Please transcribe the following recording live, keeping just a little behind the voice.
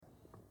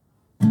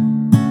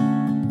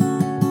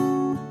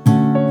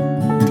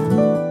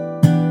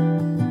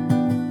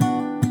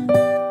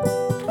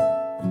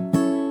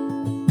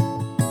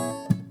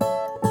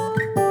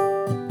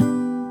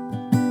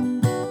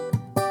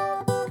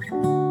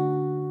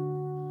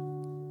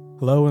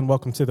Hello and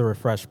welcome to the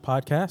Refresh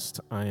Podcast.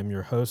 I am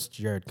your host,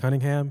 Jared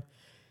Cunningham.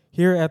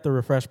 Here at the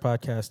Refresh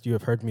Podcast, you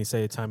have heard me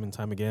say time and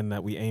time again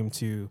that we aim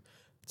to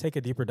take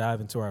a deeper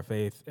dive into our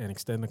faith and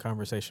extend the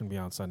conversation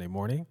beyond Sunday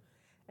morning.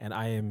 And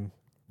I am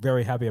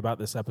very happy about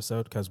this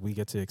episode because we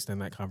get to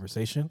extend that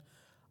conversation.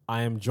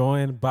 I am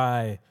joined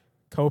by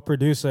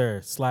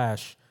co-producer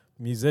slash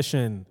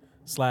musician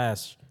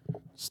slash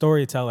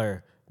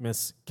storyteller,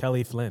 Miss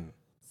Kelly Flynn.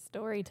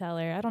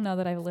 Storyteller. I don't know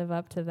that I live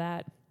up to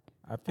that.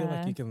 I feel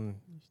like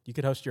you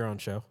could host your own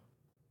show.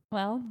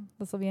 Well,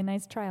 this will be a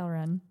nice trial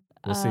run.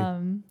 We'll see.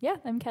 Yeah,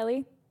 I'm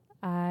Kelly.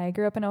 I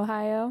grew up in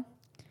Ohio.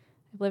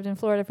 I've lived in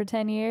Florida for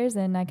 10 years,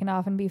 and I can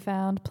often be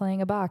found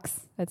playing a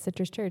box at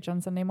Citrus Church on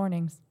Sunday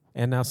mornings.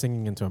 And now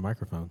singing into a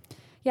microphone.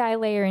 Yeah, I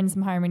layer in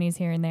some harmonies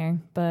here and there,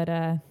 but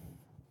I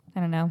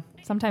don't know.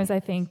 Sometimes I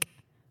think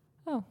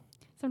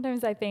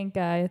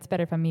it's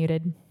better if I'm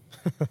muted.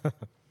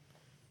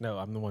 No,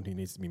 I'm the one who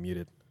needs to be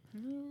muted.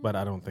 But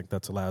I don't think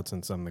that's allowed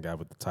since I'm the guy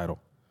with the title.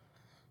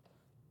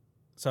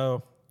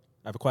 So,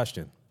 I have a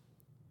question.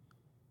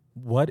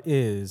 What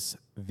is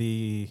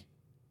the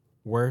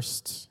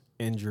worst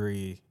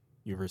injury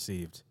you've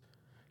received?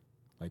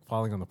 Like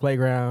falling on the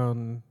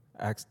playground?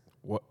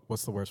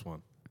 What's the worst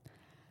one?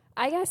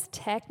 I guess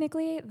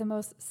technically the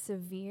most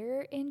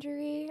severe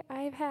injury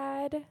I've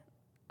had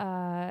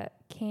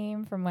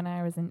came from when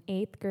I was in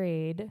 8th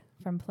grade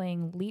from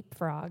playing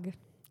leapfrog.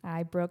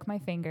 I broke my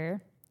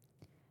finger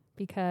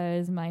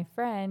because my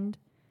friend,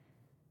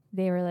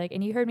 they were like,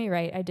 and you heard me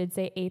right, I did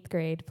say 8th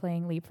grade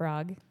playing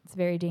leapfrog. It's a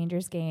very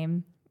dangerous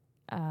game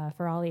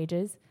for all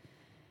ages.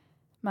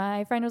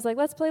 My friend was like,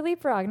 let's play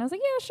leapfrog. And I was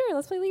like, yeah, sure,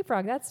 let's play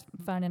leapfrog. That's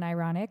fun and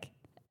ironic.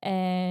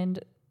 And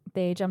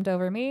they jumped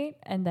over me,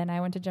 and then I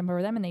went to jump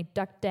over them, and they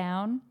ducked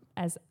down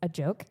as a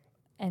joke.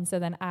 And so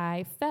then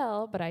I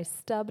fell, but I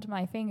stubbed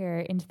my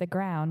finger into the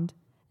ground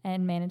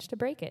and managed to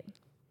break it.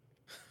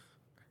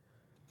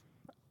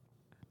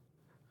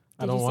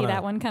 Did you see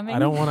that one coming? I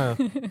don't want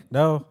to.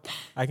 No,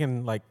 I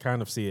can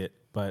kind of see it,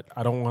 but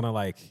I don't want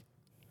to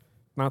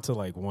not to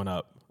one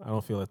up. I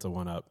don't feel it's a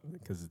one up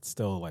because it's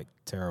still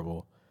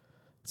terrible.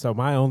 So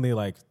my only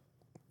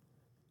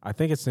I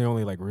think it's the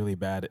only really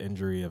bad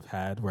injury I've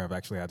had where I've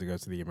actually had to go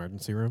to the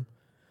emergency room.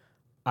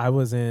 I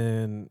was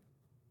in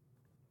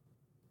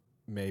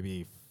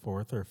maybe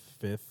 4th or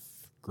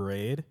 5th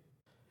grade.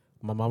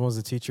 My mom was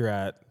a teacher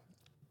at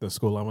the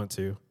school I went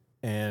to,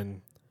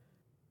 and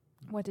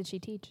what did she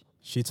teach?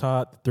 She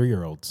taught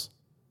 3-year-olds.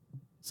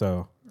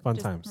 So fun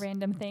Just times.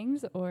 Random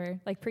things or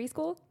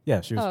preschool?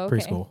 Yeah, she was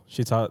preschool.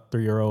 She taught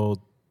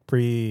 3-year-old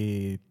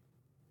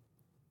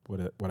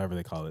whatever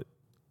they call it.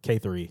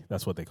 K3,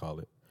 that's what they call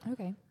it.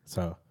 Okay.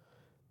 So,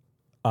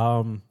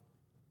 for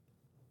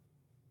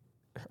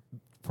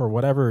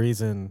whatever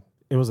reason,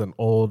 it was an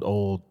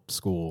old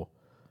school,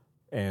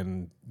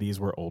 and these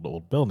were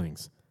old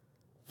buildings.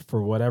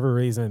 For whatever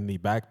reason, the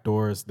back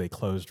doors, they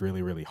closed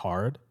really, really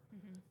hard.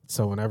 Mm-hmm.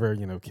 So whenever,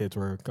 kids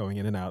were going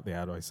in and out, they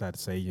always had to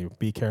say,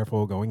 be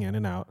careful going in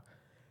and out.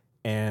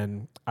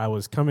 And I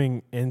was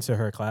coming into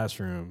her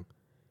classroom,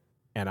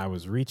 and I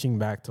was reaching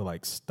back to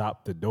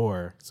stop the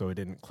door so it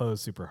didn't close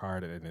super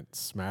hard, and it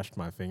smashed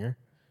my finger.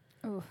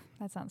 Oh,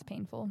 that sounds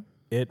painful.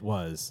 It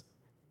was.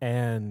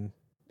 And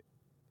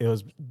it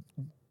was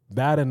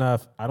bad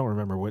enough. I don't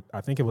remember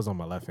I think it was on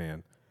my left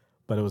hand,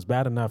 but it was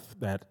bad enough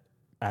that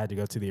I had to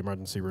go to the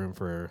emergency room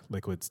for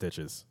liquid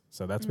stitches.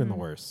 So that's been the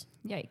worst.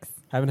 Yikes.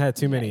 Haven't had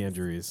too many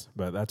injuries,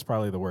 but that's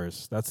probably the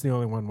worst. That's the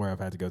only one where I've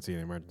had to go to the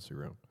emergency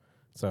room.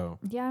 So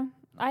yeah,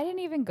 I didn't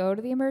even go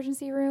to the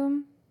emergency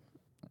room.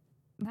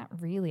 Not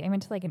really. I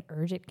went to an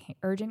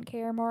urgent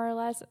care more or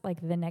less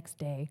the next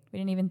day. We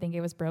didn't even think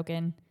it was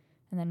broken.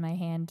 And then my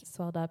hand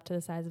swelled up to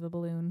the size of a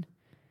balloon.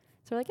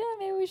 So we're like, yeah,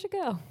 maybe we should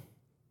go.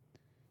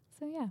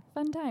 So yeah,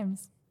 fun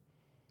times.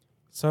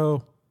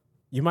 So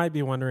you might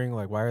be wondering,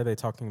 why are they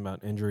talking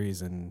about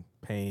injuries and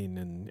pain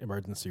and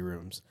emergency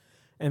rooms?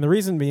 And the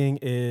reason being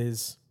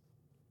is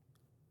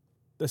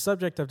the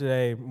subject of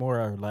today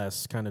more or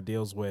less kind of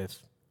deals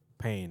with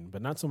pain,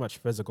 but not so much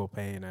physical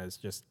pain as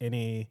just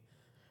any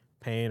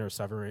pain or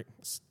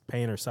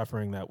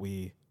suffering that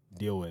we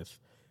deal with,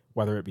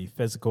 whether it be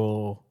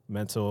physical,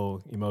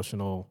 mental,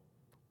 emotional,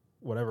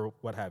 whatever,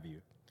 what have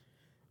you.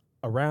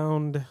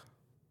 Around,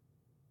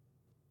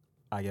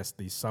 I guess,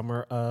 the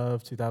summer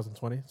of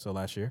 2020, so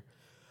last year,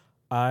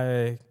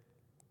 I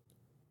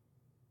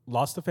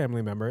lost a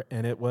family member,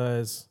 and it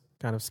was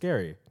kind of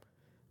scary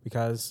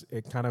because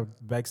it kind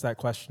of begs that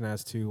question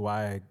as to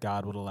why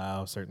God would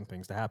allow certain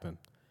things to happen.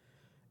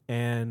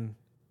 And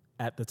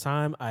at the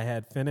time,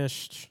 I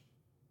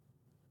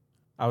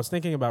was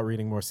thinking about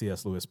reading more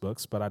C.S. Lewis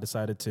books, but I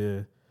decided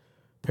to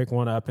pick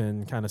one up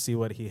and kind of see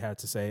what he had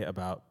to say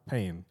about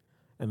pain.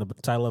 And the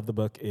title of the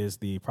book is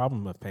The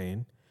Problem of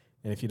Pain.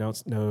 And if you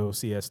don't know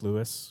C.S.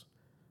 Lewis,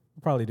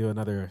 we'll probably do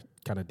another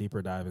kind of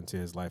deeper dive into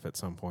his life at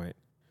some point.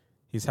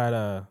 He's had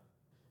a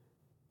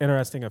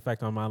interesting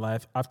effect on my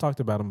life. I've talked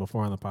about him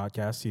before on the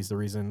podcast. He's the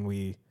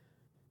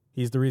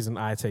reason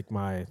I take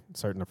my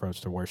certain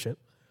approach to worship.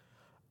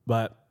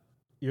 But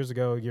years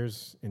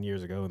and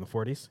years ago in the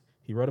 40s,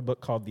 He wrote a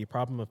book called The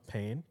Problem of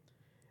Pain,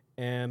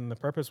 and the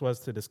purpose was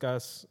to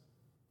discuss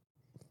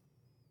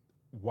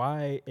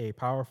why a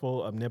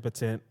powerful,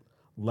 omnipotent,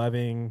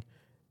 loving,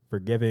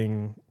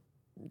 forgiving,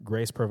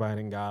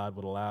 grace-providing God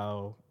would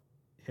allow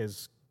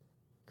his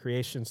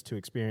creations to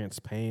experience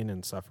pain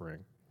and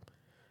suffering.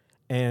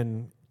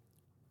 And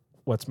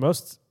what's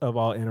most of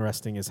all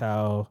interesting is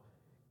how,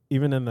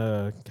 even in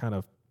the kind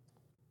of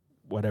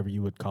whatever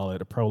you would call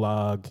it, a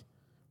prologue,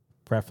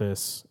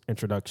 preface,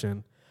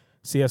 introduction,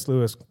 C.S.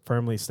 Lewis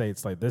firmly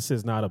states, like, this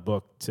is not a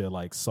book to,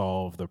 like,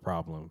 solve the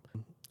problem.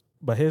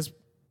 But his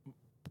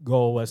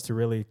goal was to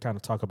really kind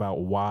of talk about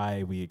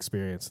why we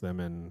experience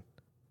them and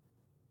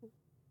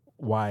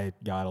why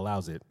God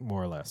allows it,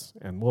 more or less.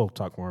 And we'll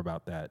talk more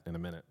about that in a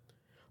minute.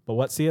 But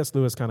what C.S.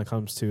 Lewis kind of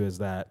comes to is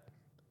that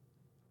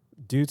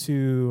due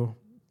to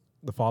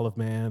the fall of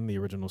man, the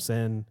original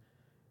sin,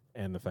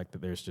 and the fact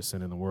that there's just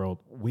sin in the world,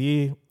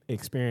 we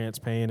experience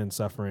pain and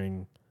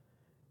suffering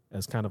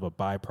as kind of a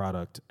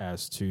byproduct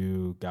as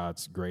to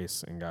God's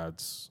grace and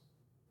God's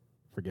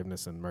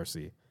forgiveness and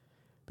mercy.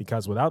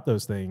 Because without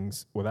those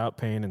things, without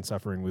pain and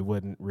suffering, we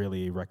wouldn't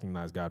really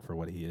recognize God for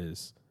what he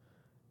is.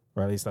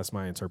 Or at least that's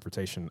my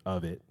interpretation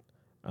of it.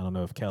 I don't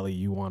know if, Kelly,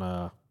 you want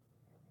to,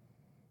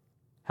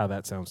 how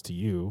that sounds to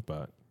you,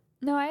 but.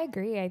 No, I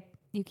agree.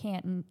 You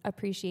can't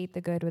appreciate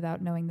the good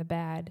without knowing the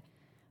bad.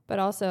 But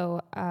also,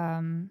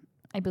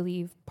 I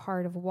believe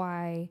part of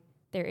why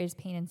there is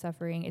pain and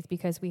suffering is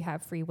because we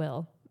have free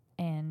will.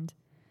 And,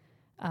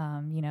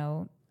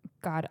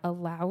 God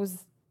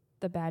allows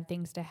the bad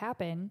things to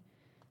happen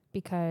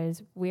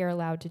because we are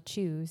allowed to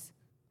choose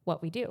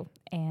what we do.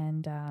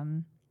 And,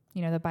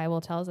 the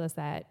Bible tells us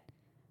that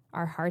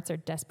our hearts are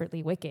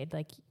desperately wicked.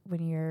 Like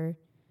when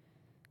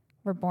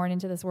we're born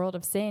into this world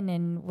of sin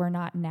and we're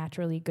not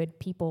naturally good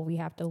people, we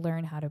have to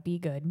learn how to be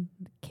good.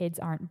 Kids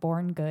aren't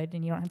born good,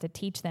 and you don't have to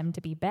teach them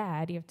to be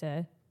bad. You have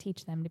to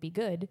teach them to be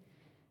good.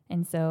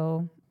 And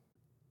so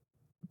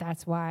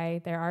that's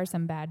why there are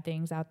some bad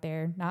things out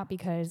there, not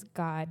because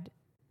God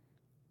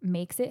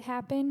makes it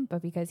happen,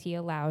 but because he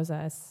allows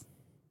us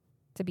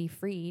to be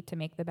free to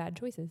make the bad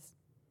choices.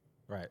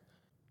 Right.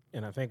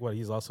 And I think what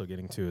he's also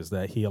getting to is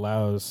that he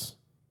allows,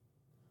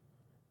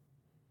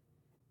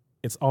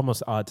 it's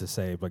almost odd to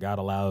say, but God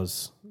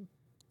allows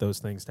those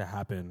things to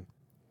happen.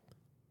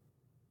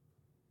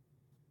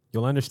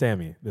 You'll understand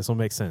me. This will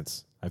make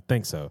sense. I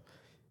think so.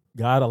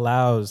 God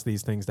allows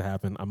these things to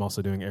happen. I'm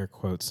also doing air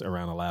quotes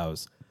around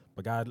allows.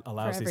 But God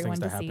allows these things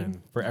to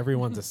happen for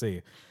everyone to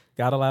see.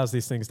 God allows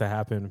these things to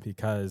happen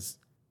because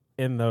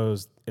in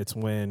those, it's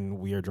when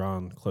we are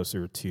drawn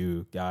closer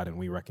to God and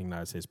we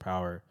recognize his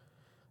power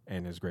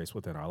and his grace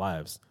within our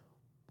lives.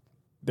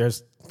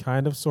 There's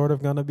kind of sort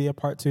of going to be a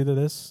part 2 to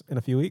this in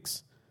a few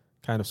weeks.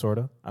 Kind of, sort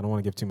of. I don't want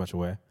to give too much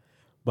away.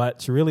 But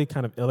to really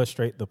kind of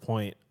illustrate the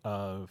point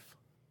of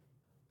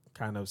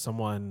kind of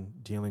someone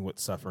dealing with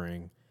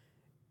suffering,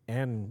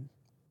 and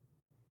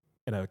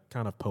in a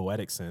kind of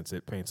poetic sense,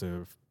 it paints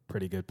a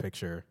pretty good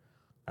picture,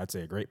 I'd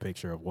say a great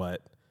picture of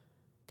what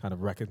kind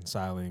of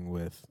reconciling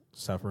with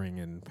suffering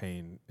and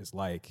pain is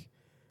like.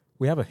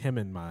 We have a hymn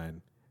in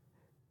mind,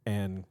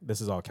 and this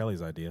is all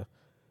Kelly's idea.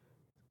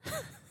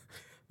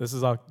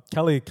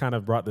 Kelly kind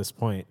of brought this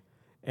point,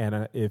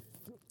 and if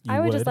you I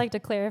would just like to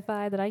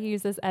clarify that I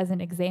use this as an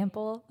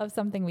example of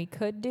something we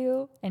could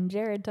do, and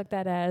Jared took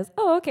that as,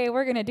 oh, okay,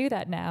 we're going to do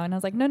that now. And I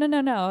was like,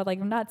 no. Like,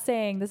 I'm not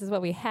saying this is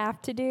what we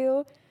have to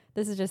do.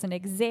 This is just an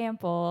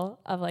example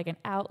of like an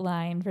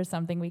outline for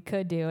something we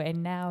could do,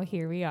 and now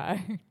here we are.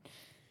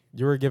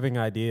 You were giving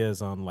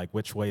ideas on like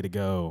which way to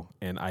go,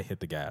 and I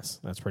hit the gas.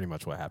 That's pretty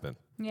much what happened.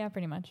 Yeah,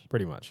 pretty much.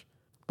 Pretty much.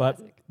 But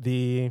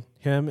the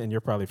hymn, and you're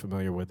probably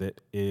familiar with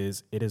it,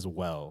 is It Is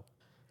Well.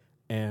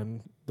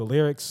 And the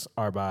lyrics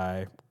are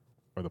by,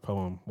 or the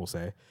poem, we'll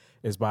say,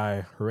 is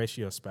by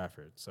Horatio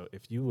Spafford. So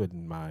if you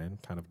wouldn't mind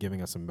kind of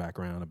giving us some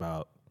background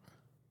about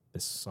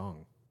this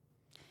song.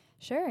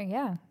 Sure,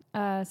 yeah.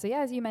 As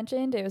you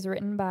mentioned, it was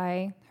written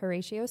by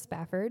Horatio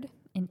Spafford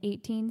in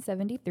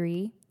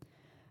 1873.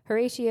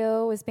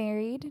 Horatio was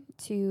married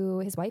to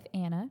his wife,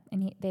 Anna,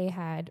 and they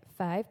had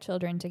 5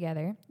 children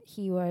together.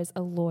 He was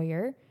a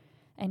lawyer,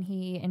 and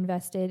he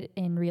invested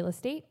in real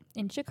estate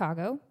in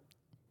Chicago.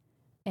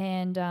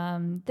 And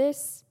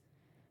this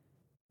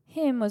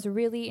hymn was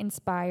really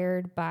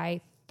inspired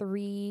by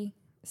 3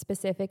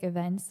 specific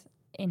events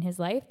in his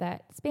life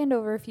that spanned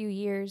over a few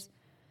years.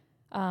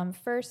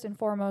 First and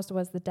foremost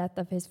was the death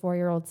of his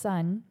 4-year-old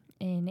son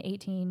in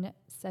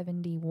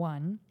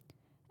 1871.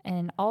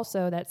 And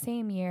also that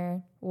same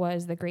year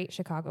was the Great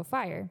Chicago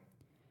Fire.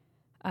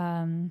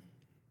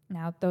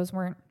 Now, those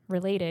weren't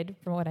related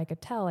from what I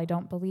could tell. I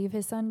don't believe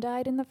his son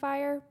died in the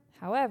fire.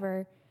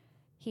 However,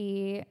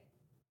 he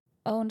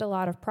owned a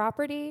lot of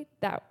property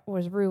that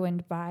was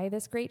ruined by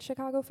this Great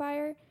Chicago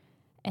Fire.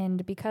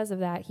 And because of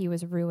that, he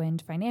was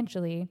ruined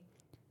financially.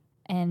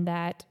 And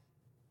that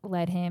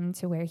led him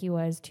to where he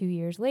was 2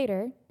 years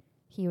later.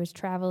 He was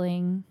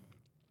planning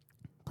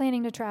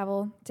to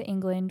travel to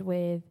England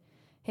with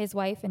his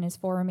wife and his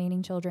 4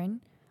 remaining children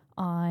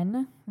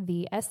on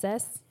the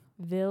SS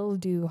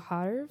du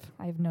Havre.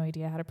 I have no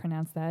idea how to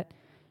pronounce that,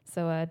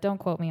 so don't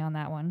quote me on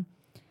that one.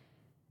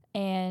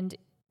 And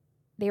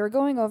they were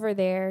going over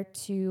there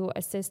to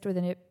assist with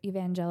an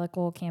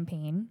evangelical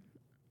campaign.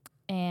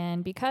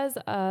 And because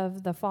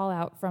of the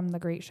fallout from the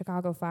Great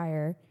Chicago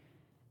Fire,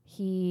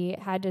 he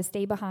had to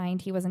stay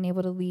behind. He wasn't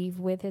able to leave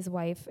with his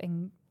wife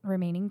and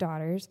remaining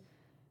daughters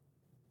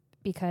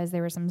because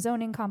there were some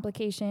zoning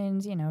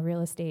complications,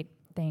 real estate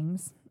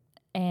things.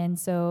 And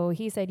so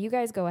he said, "You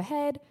guys go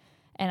ahead,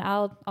 and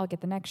I'll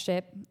get the next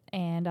ship,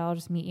 and I'll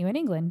just meet you in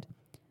England."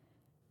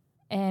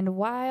 And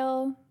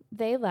while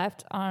they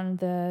left on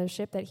the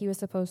ship that he was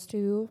supposed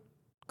to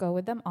go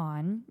with them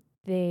on,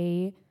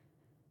 they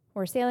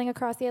were sailing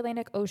across the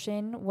Atlantic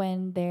Ocean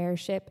when their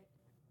ship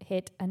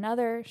hit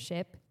another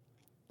ship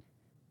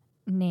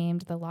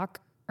named the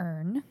Loch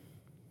Earn,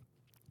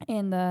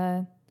 and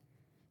the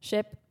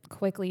ship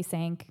quickly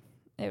sank.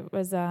 It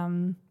was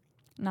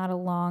not a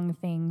long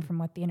thing from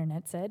what the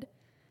internet said,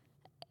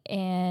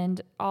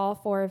 and all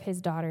 4 of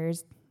his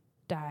daughters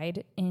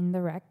died in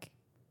the wreck,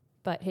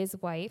 but his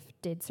wife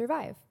did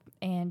survive,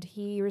 and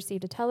he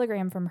received a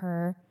telegram from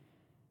her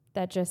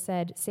that just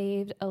said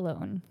 "saved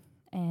alone,"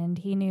 and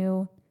he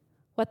knew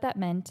what that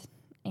meant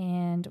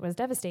and was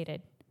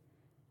devastated.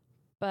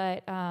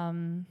 But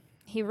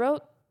he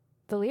wrote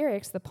the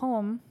lyrics, the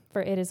poem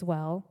for it as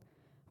well,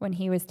 when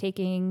he was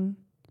taking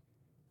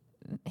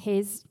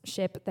his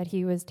ship that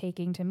he was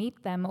taking to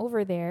meet them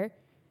over there,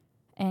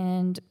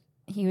 and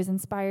he was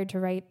inspired to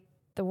write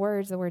the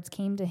words. The words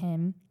came to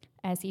him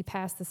as he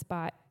passed the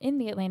spot in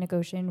the Atlantic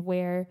Ocean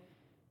where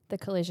the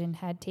collision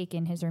had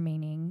taken his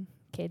remaining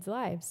kids'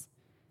 lives.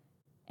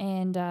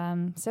 And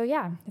so,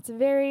 yeah, it's a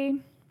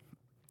very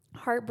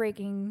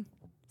heartbreaking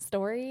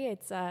story.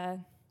 It's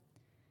a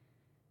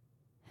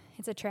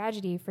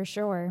tragedy for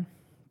sure,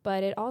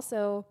 but it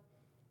also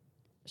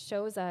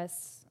shows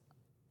us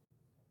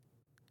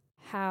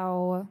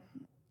how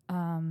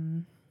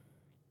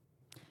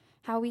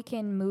we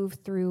can move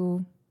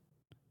through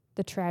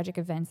the tragic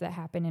events that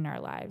happen in our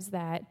lives,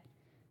 that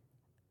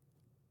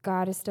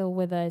God is still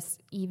with us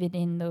even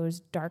in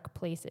those dark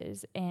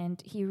places. And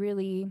he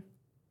really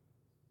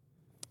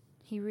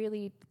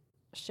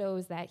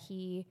shows that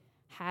he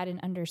had an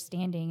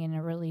understanding and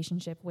a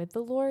relationship with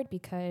the Lord,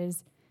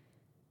 because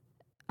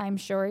I'm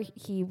sure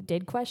he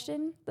did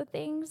question the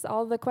things,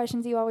 all the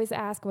questions you always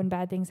ask when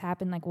bad things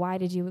happen, like, why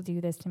did you do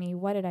this to me?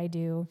 What did I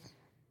do?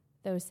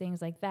 Those things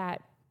like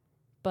that.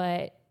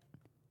 But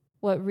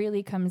what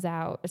really comes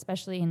out,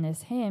 especially in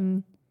this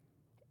hymn,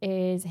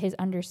 is his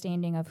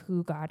understanding of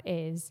who God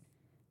is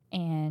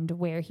and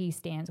where he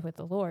stands with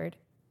the Lord.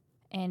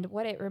 And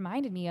what it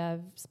reminded me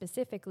of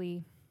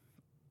specifically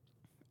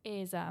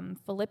is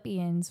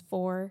Philippians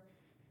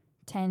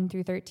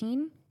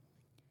 4:10-13,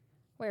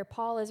 where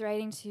Paul is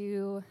writing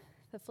to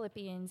the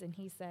Philippians, and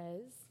he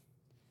says,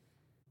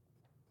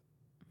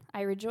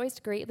 "I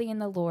rejoiced greatly in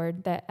the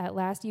Lord that at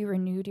last you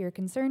renewed your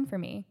concern for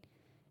me.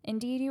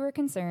 Indeed, you were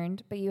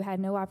concerned, but you had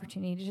no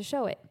opportunity to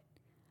show it.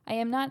 I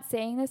am not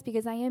saying this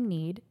because I am in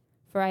need,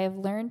 for I have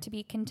learned to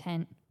be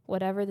content,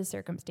 whatever the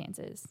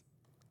circumstances.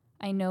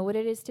 I know what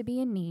it is to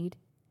be in need,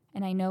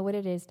 and I know what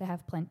it is to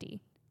have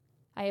plenty.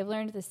 I have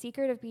learned the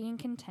secret of being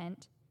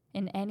content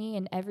in any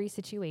and every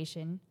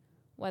situation,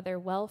 whether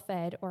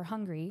well-fed or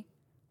hungry,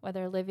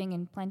 whether living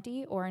in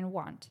plenty or in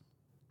want.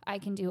 I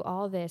can do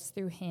all this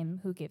through him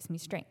who gives me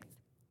strength."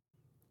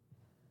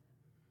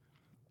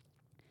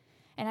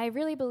 And I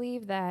really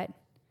believe that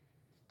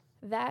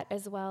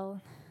as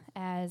well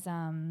as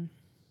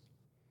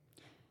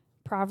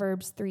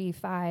Proverbs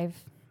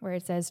 3:5, where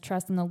it says,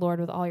 "Trust in the Lord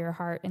with all your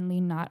heart and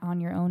lean not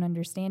on your own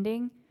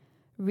understanding,"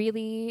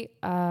 really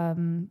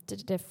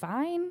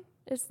define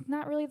is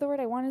not really the word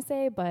I want to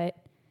say,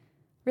 but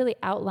really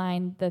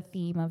outline the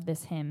theme of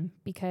this hymn.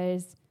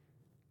 Because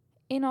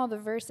in all the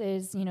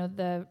verses,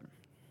 the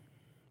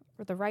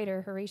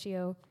writer,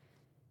 Horatio,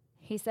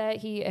 he said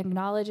he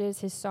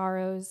acknowledges his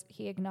sorrows,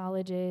 he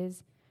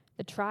acknowledges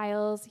the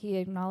trials, he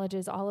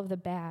acknowledges all of the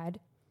bad,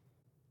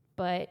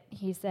 but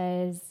he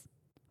says,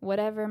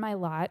 "Whatever my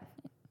lot,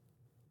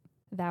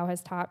 thou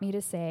hast taught me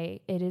to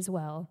say, it is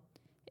well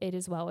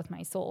with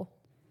my soul,"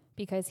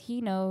 because he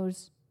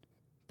knows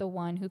the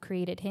one who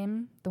created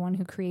him, the one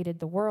who created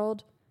the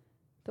world,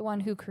 the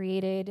one who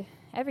created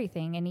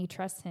everything, and he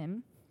trusts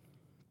him.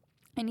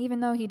 And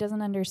even though he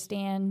doesn't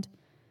understand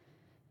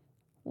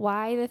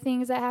why the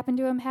things that happened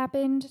to him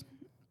happened,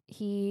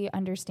 he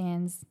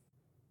understands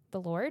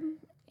the Lord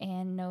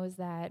and knows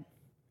that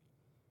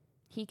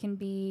he can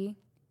be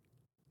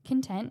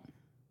content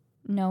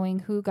knowing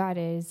who God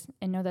is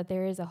and know that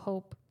there is a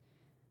hope.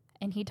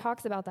 And he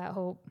talks about that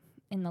hope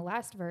in the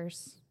last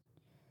verse,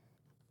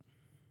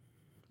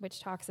 which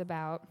talks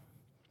about,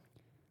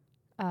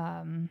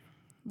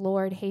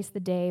 "Lord, haste the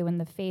day when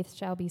the faith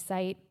shall be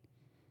sight,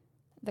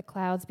 the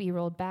clouds be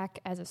rolled back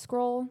as a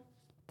scroll,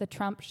 the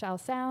trump shall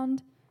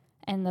sound,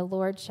 and the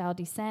Lord shall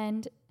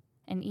descend,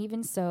 and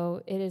even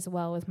so it is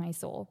well with my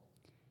soul."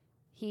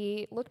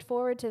 He looked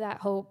forward to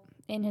that hope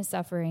in his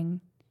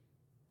suffering,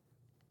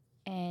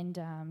 and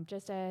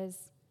just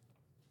as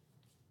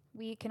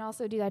we can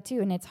also do that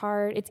too. And it's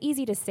hard. It's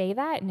easy to say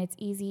that, and it's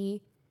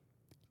easy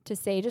to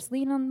say, just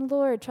lean on the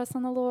Lord, trust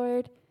on the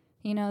Lord.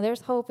 You know,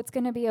 there's hope. It's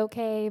going to be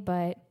okay.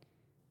 But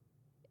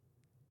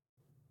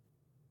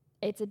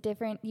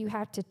you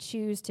have to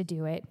choose to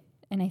do it.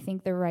 And I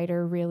think the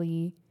writer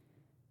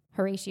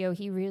Horatio,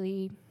 he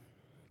really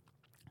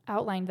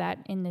outlined that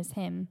in this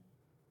hymn,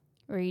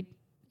 where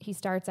he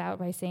starts out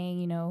by saying,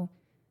 you know,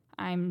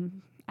 I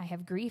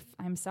have grief,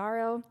 I'm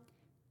sorrow,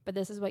 but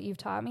this is what you've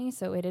taught me,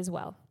 so it is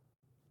well.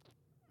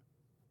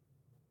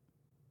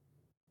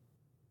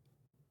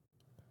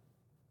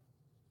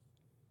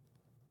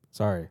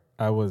 Sorry,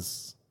 I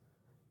love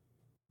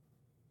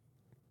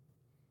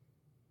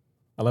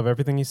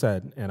everything you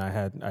said, and I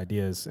had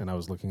ideas, and I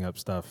was looking up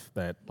stuff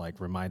that like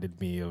reminded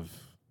me of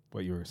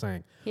what you were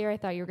saying. Here, I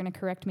thought you were going to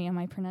correct me on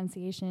my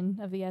pronunciation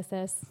of the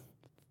SS.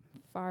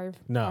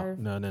 No.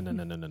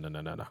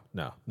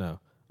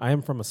 I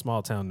am from a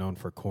small town known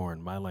for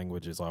corn. My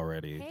language is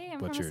already Hey, I'm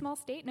butchered. from a small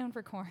state known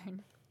for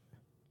corn.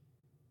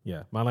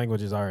 Yeah, my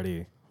language is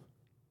already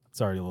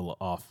a little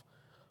off.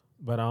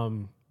 But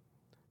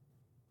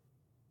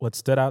what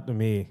stood out to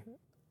me,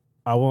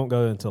 I won't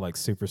go into like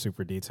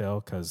super detail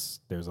because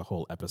there's a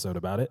whole episode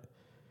about it.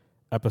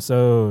 I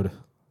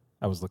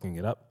was looking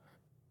it up.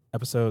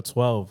 Episode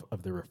 12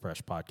 of the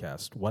Refresh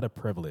podcast. What a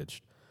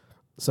privilege.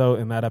 So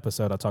in that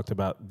episode, I talked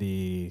about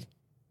a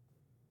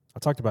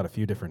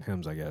few different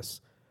hymns, I guess.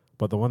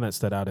 But the one that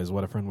stood out is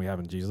What a Friend We Have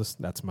in Jesus.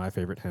 That's my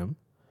favorite hymn.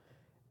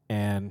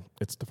 And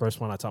it's the first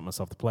one I taught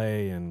myself to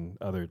play and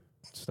other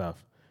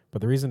stuff.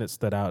 But the reason it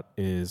stood out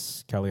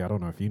is, Kelly, I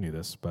don't know if you knew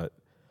this, but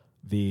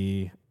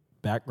the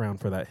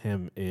background for that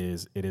hymn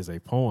is it is a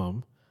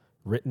poem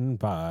written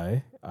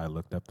by, I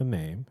looked up the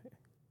name,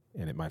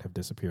 and it might have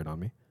disappeared on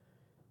me,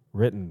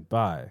 written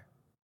by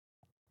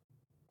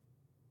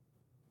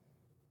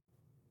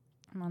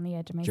I'm on the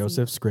edge of my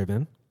Joseph seat.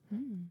 Scriven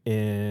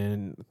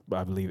in,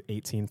 I believe,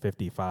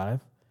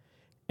 1855.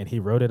 And he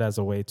wrote it as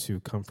a way to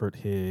comfort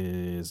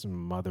his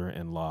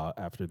mother-in-law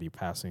after the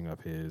passing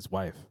of his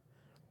wife.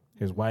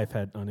 His wife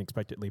had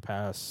unexpectedly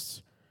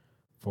passed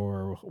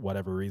for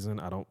whatever reason.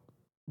 I don't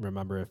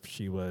remember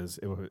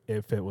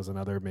if it was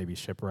another maybe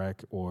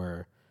shipwreck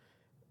or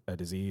a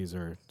disease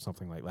or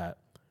something like that.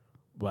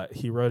 But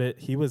he wrote it.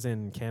 He was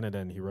in Canada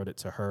and he wrote it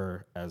to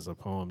her as a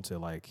poem to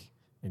like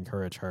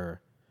encourage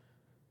her.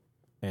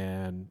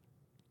 And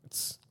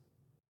it's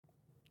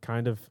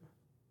kind of,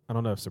 I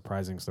don't know if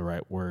surprising is the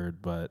right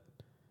word, but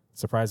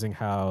surprising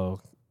how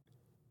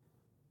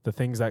the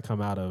things that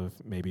come out of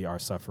maybe our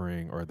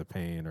suffering or the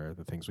pain or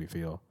the things we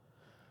feel,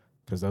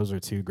 because those are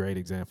two great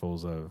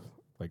examples of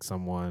like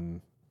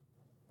someone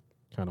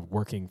kind of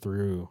working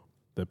through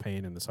the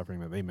pain and the suffering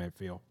that they may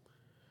feel.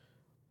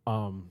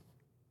 Going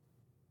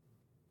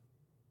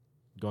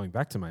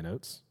back to my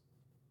notes.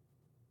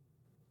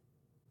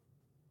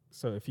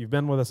 So if you've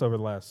been with us over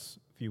the last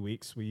few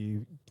weeks,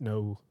 you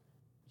know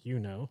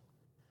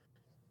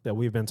that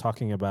we've been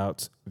talking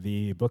about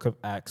the book of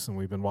Acts, and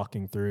we've been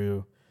walking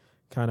through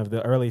kind of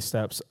the early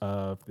steps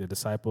of the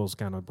disciples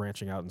kind of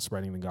branching out and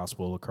spreading the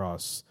gospel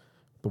across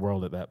the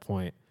world at that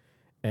point.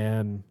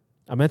 And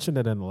I mentioned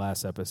it in the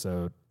last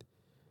episode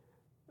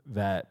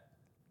that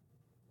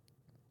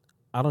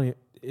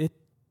it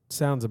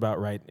sounds about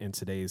right in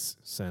today's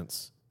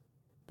sense,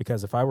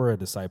 because if I were a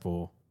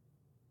disciple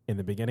in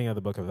the beginning of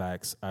the book of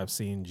Acts, I've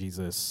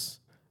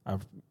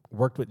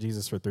worked with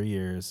Jesus for 3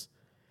 years,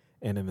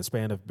 and in the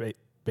span of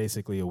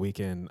basically a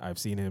weekend, I've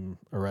seen him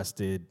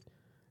arrested,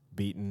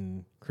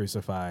 beaten,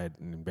 crucified,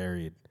 and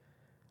buried.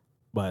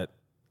 But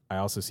I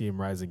also see him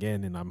rise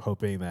again, and I'm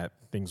hoping that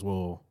things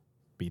will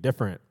be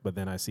different. But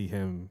then I see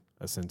him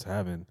ascend to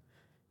heaven,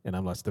 and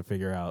I'm left to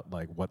figure out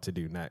like what to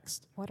do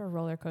next. What a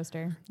roller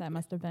coaster that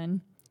must have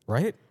been.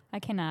 Right? I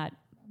can't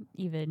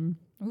even,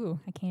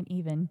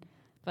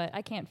 but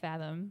I can't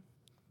fathom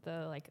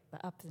the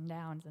ups and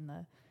downs and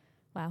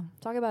wow.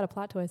 Talk about a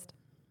plot twist.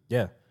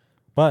 Yeah.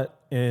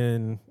 But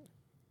in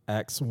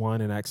Acts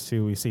 1 and Acts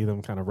 2, we see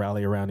them kind of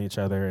rally around each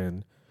other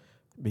and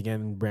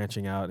begin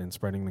branching out and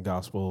spreading the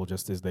gospel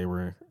just as they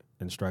were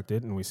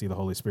instructed. And we see the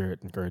Holy Spirit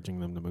encouraging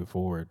them to move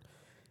forward.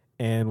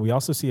 And we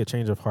also see a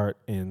change of heart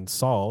in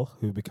Saul,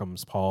 who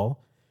becomes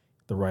Paul,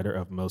 the writer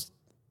of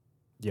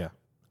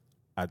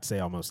I'd say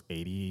almost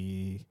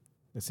 80,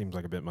 it seems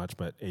like a bit much,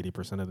 but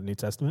 80% of the New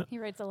Testament. He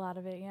writes a lot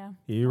of it, yeah.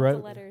 He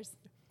writes letters.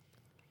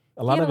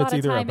 A lot of it's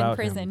either time about in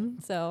prison, him.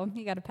 so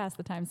you got to pass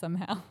the time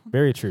somehow.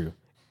 Very true.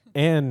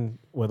 And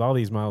with all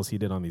these miles he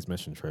did on these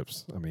mission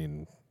trips, I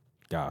mean,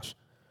 gosh.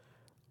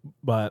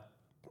 But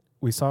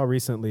we saw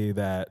recently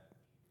that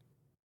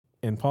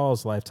in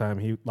Paul's lifetime,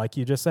 he, like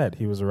you just said,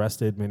 he was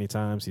arrested many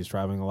times. He's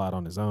traveling a lot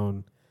on his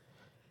own.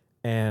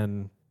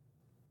 And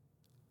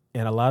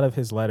in a lot of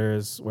his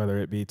letters, whether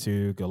it be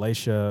to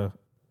Galatia,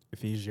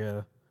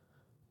 Ephesia,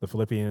 the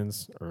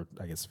Philippians, or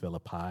I guess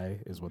Philippi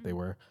is what they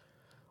were,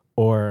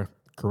 or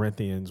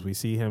Corinthians, we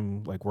see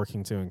him like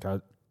working to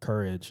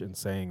encourage and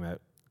saying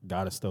that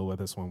God is still with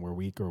us when we're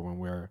weak or when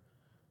we're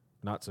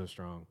not so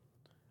strong.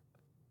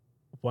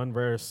 One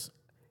verse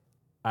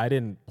I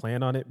didn't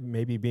plan on it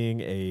maybe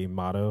being a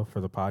motto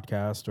for the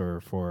podcast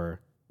or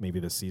for maybe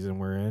the season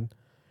we're in,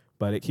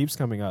 but it keeps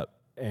coming up,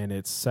 and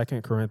it's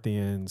 2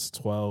 Corinthians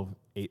 12,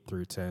 8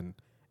 through 10.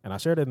 And I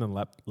shared it in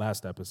the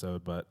last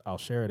episode, but I'll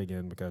share it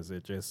again because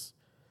it just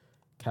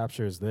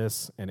captures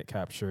this, and it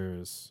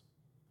captures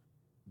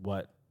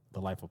what the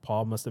life of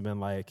Paul must have been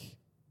like.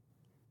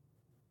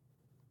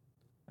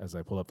 As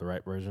I pull up the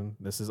right version,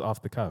 this is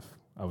off the cuff.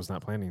 I was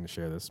not planning to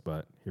share this,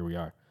 but here we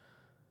are.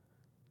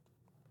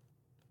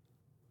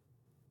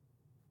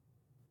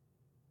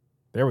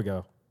 There we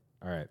go.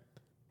 All right.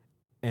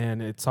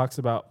 And it talks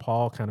about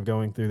Paul kind of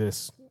going through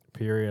this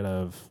period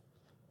of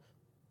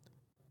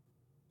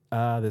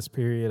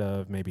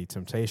maybe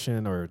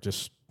temptation, or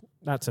just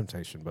not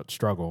temptation, but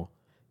struggle.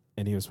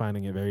 And he was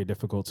finding it very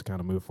difficult to kind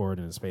of move forward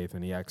in his faith.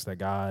 And he asked that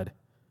God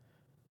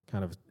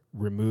kind of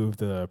remove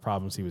the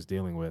problems he was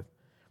dealing with.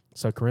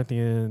 So 2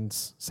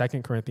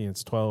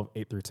 Corinthians 12,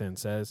 8 through 10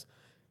 says,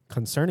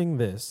 "Concerning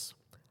this,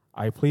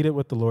 I pleaded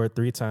with the Lord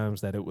 3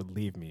 times that it would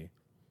leave me.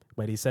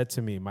 But he said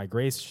to me, my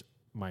grace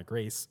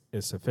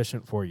is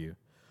sufficient for you,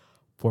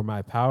 for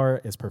my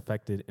power is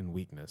perfected in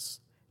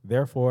weakness.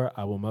 Therefore,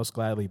 I will most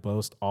gladly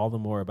boast all the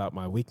more about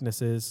my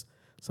weaknesses,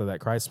 so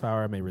that Christ's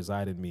power may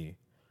reside in me.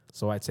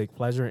 So I take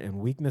pleasure in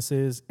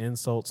weaknesses,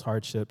 insults,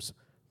 hardships,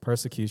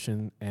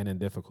 persecution, and in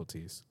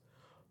difficulties,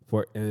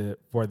 for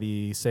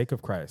the sake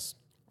of Christ.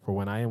 For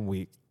when I am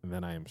weak,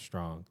 then I am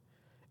strong."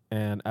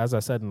 And as I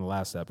said in the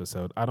last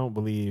episode, I don't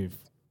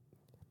believe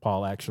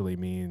Paul actually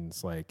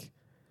means like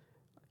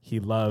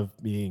he loved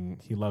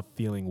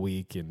feeling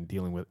weak and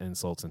dealing with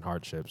insults and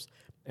hardships.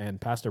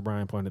 And Pastor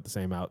Brian pointed the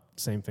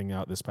same thing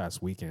out this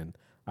past weekend.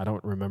 I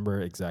don't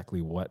remember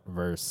exactly what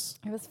verse.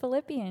 It was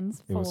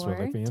Philippians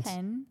 4,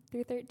 10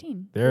 through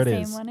 13. There it is. is.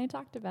 The same one I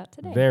talked about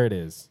today. There it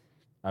is.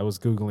 I was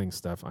Googling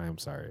stuff. I am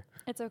sorry.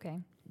 It's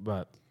okay.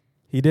 But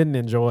he didn't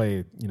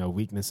enjoy,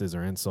 weaknesses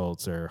or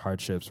insults or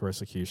hardships,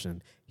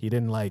 persecution.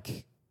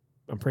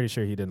 I'm pretty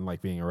sure he didn't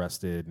like being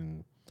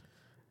arrested,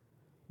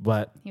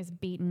 but he was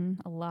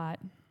beaten a lot.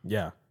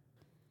 Yeah.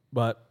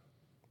 But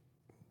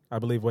I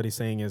believe what he's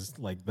saying is,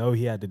 like, though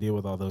he had to deal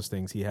with all those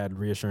things, he had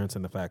reassurance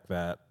in the fact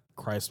that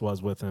Christ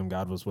was with him,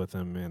 God was with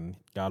him, and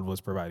God was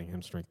providing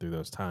him strength through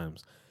those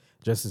times,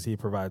 just as he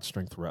provides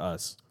strength for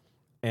us.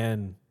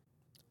 And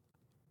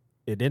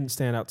it didn't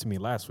stand out to me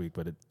last week,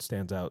 but it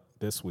stands out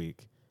this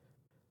week.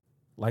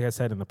 Like I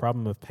said, in The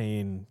Problem of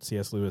Pain,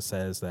 C.S. Lewis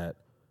says that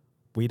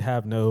we'd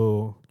have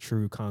no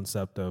true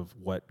concept of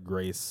what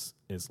grace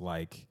is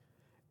like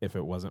if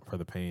it wasn't for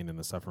the pain and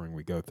the suffering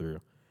we go through.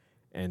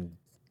 And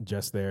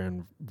just there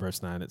in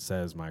verse 9, it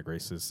says, "My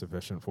grace is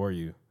sufficient for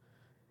you."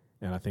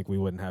 And I think we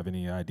wouldn't have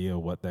any idea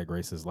what that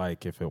grace is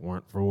like if it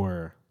weren't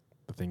for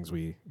the things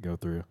we go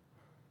through.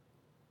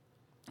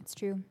 That's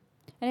true.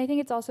 And I think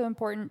it's also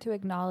important to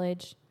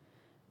acknowledge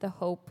the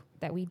hope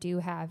that we do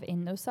have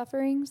in those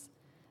sufferings,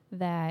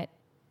 that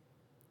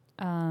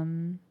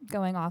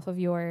going off of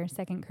your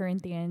 2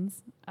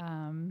 Corinthians,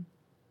 I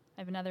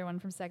have another one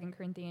from 2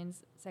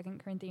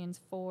 Corinthians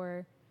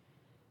 4,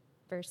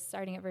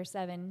 starting at verse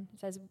 7. It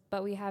says,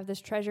 "But we have this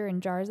treasure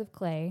in jars of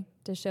clay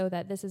to show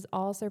that this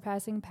all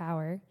surpassing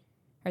power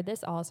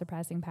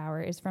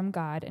is from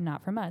God and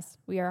not from us.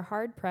 We are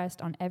hard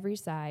pressed on every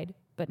side,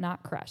 but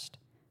not crushed,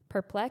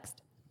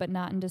 perplexed, but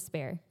not in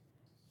despair,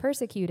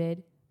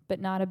 persecuted, but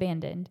not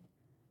abandoned,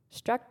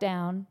 struck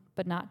down,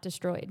 but not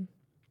destroyed."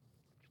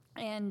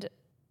 And,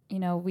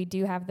 we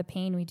do have the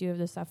pain, we do have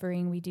the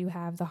suffering, we do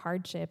have the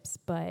hardships,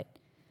 but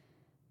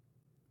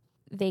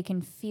they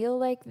can feel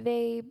like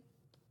they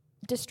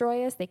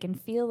destroy us. They can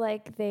feel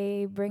like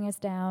they bring us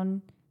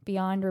down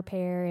beyond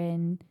repair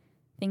and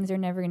things are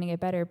never going to get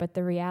better. But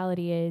the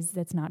reality is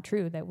that's not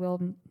true, that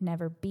we'll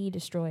never be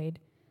destroyed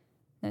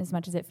as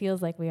much as it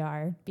feels like we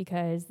are,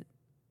 because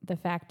the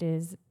fact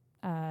is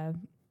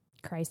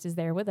Christ is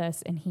there with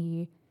us, and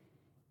he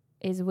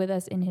is with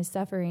us in his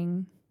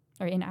suffering,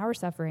 or in our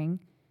suffering,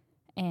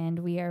 and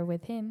we are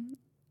with him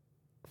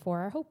for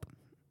our hope.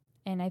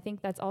 And I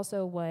think that's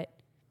also what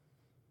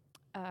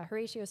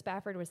Horatio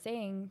Spafford was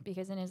saying,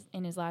 because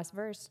in his last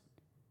verse,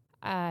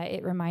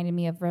 it reminded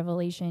me of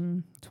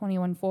Revelation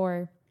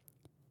 21:4,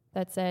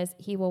 that says,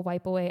 "He will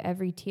wipe away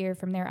every tear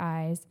from their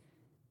eyes."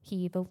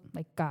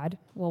 God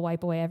will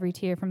wipe away every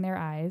tear from their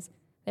eyes.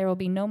 "There will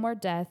be no more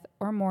death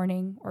or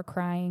mourning or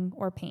crying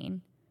or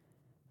pain,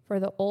 for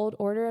the old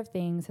order of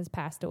things has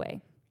passed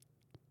away."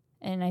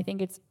 And I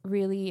think it's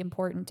really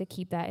important to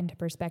keep that into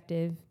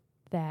perspective,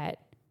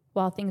 that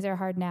while things are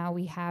hard now,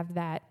 we have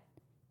that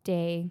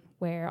day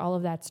where all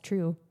of that's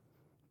true.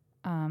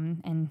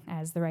 And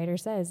as the writer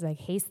says,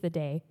 haste the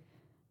day.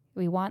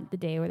 We want the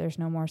day where there's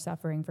no more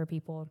suffering for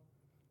people.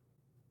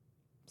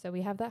 So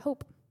we have that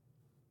hope.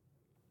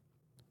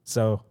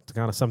 So to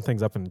kind of sum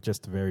things up in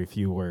just a very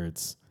few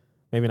words,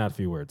 maybe not a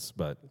few words,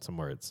 but some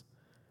words.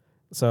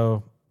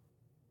 So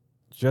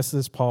just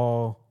as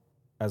Paul,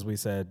 as we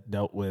said,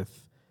 dealt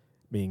with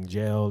being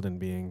jailed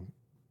and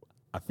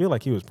I feel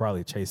like he was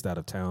probably chased out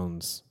of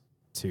towns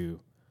too.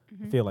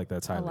 Mm-hmm. I feel like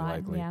that's highly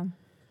likely. Yeah.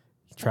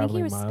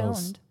 Traveling I think he was miles.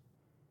 stoned.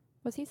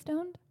 Was he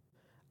stoned?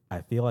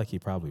 I feel like he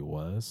probably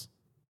was.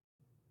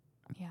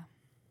 Yeah,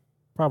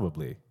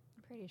 Probably.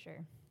 I'm pretty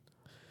sure.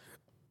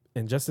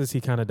 And just as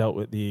he kind of dealt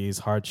with these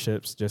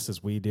hardships, just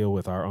as we deal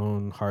with our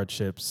own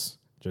hardships,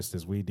 just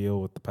as we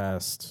deal with the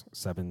past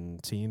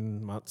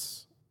 17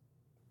 months,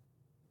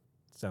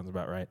 sounds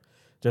about right.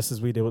 Just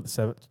as we deal with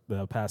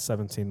the past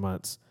 17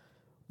 months,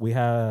 we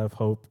have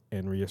hope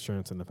and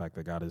reassurance in the fact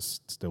that God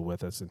is still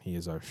with us and he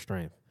is our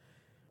strength.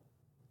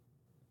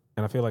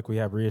 And I feel like we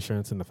have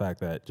reassurance in the fact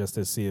that, just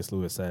as C.S.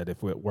 Lewis said,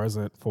 if it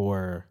wasn't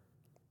for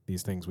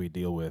these things we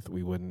deal with,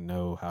 we wouldn't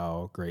know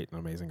how great and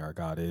amazing our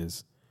God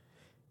is.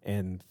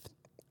 And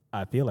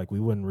I feel like we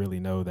wouldn't really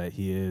know that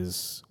he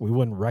is, we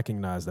wouldn't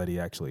recognize that he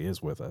actually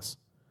is with us.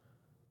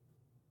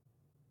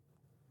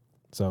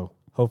 So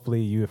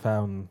hopefully you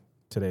found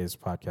today's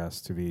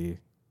podcast to be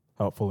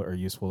helpful or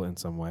useful in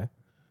some way.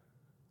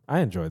 I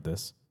enjoyed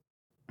this.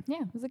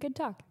 Yeah, it was a good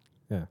talk.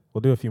 Yeah,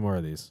 we'll do a few more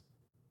of these.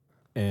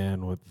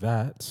 And with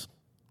that,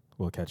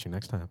 we'll catch you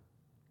next time.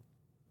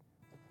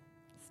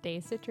 Stay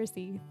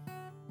citrusy.